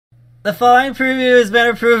The following preview has been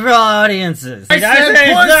approved for all audiences. I said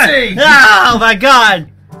pussy! Oh my god!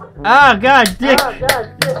 Oh god, dick!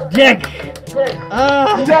 Dick! You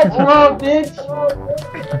got wrong, bitch!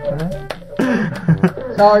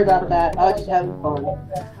 Sorry about that. I was just having fun.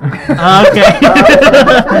 Okay.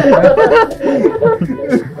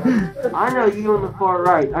 I know you on the far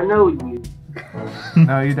right. I know you.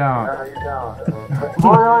 No, you don't.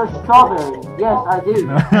 On strawberry. Yes, I do.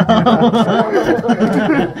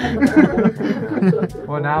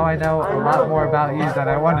 Well, now I know a lot more about you than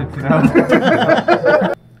I wanted to know.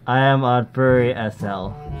 I am on Furry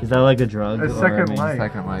SL. Is that like a drug? It's Second Life.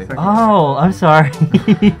 Second Life. Oh, I'm sorry.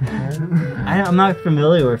 I'm not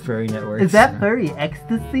familiar with furry networks. Is that furry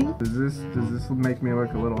ecstasy? Does this make me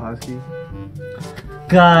look a little husky?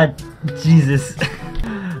 God, Jesus.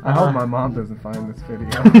 I hope my mom doesn't find this video.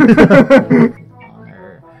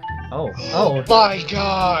 Oh my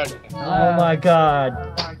god! Oh my god.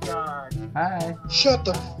 Hi. Shut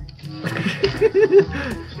the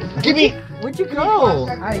Give me! Where'd you go?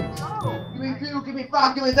 Hi. Give me 2, give me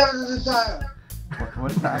 5, give me 7 this time!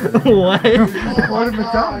 What is that? What? What is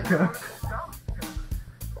Metallica?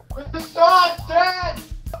 The song's dead!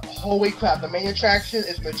 Holy crap, the main attraction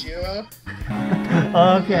is Majira.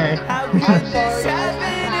 Okay. I'm sorry.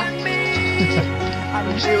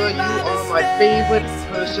 Majira, you are my favorite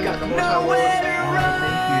person in the whole entire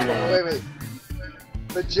world. Wait.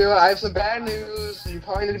 Majira, I have some bad news. You're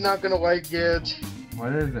probably not gonna like it.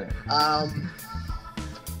 What is it? One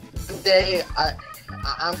day,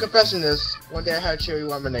 I'm confessing this. One day I had cherry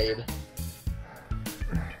lemonade.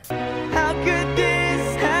 How could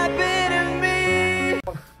this happen to me?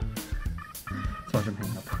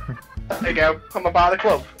 There you go. I'm a bar of the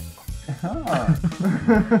club.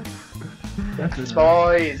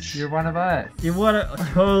 Boys. You're one of us. You're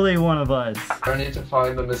totally one of us. I need to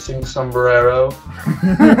find the missing sombrero.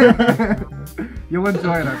 You'll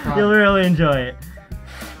enjoy it, I promise. You'll really enjoy it.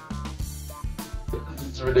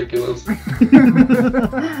 It's ridiculous.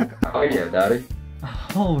 Oh yeah, daddy.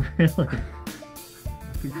 Oh, really?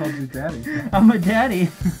 He called you daddy. I'm a daddy.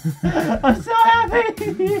 I'm so happy.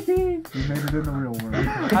 You made it in the real world.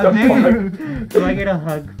 I made it. Do I get a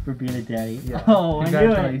hug for being a daddy? Yeah. Oh, I knew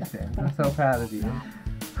it. Congratulations. I'm so proud of you.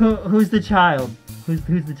 Who's the child? Who's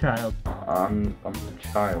the child? I'm the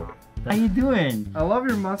child. How you doing? I love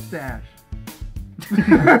your mustache. He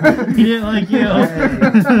didn't like you.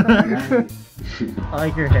 Hey. I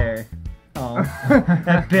like your hair. Oh,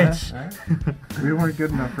 that bitch. We weren't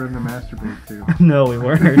good enough for him to masturbate to. No, we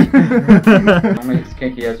weren't. Only as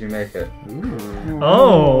kinky as you make it. Ooh.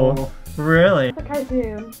 Oh, really? What can I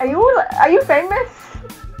do? Are you famous?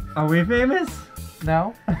 Are we famous?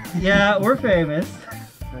 No? Yeah, we're famous.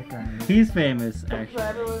 That guy. He's famous,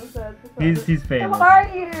 actually. He's famous. Who are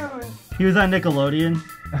you? He was on Nickelodeon.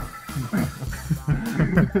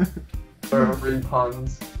 Read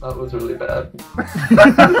puns. That was really bad.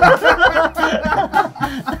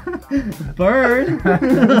 Bird.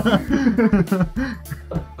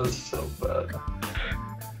 That was so bad.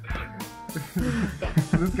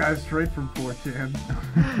 This guy's straight from 4chan.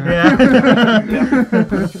 Yeah.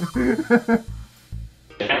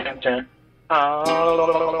 There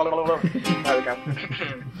we go.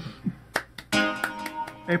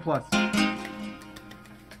 A+.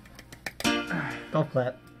 Golf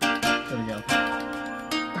clap. There we go.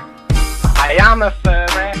 I am a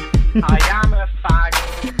furry. I am a fag.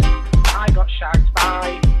 I got shagged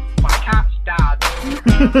by my cat's dad.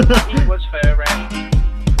 He was furry.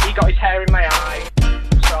 He got his hair in my eye.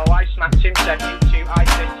 So I smacked him, said you two, I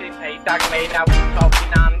sit in a dag made out of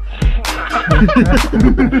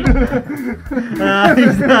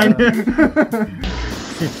He's done.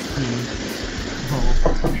 16. Oh.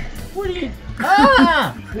 What are you?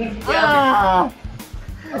 Ah! Ah!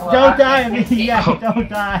 Don't die on me! Yeah, don't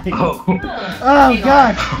die! Oh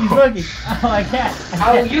god! He's looking! Oh, I can't! I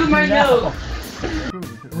will use my nose!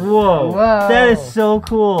 Whoa! That is so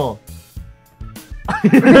cool!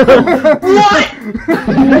 What?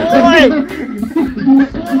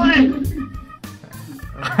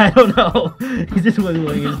 I don't know. He's just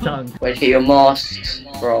wiggling his tongue. Where'd you get your masks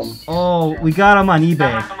from? Oh, we got them on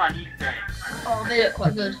eBay. Oh, they look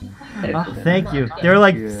quite good. Oh, thank you. They're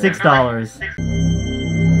like $6.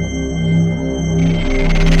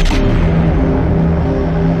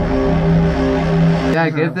 Yeah,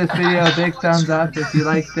 give this video a big thumbs up if you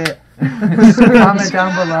liked it. Comment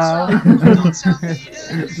down below.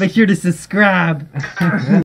 Make sure to subscribe.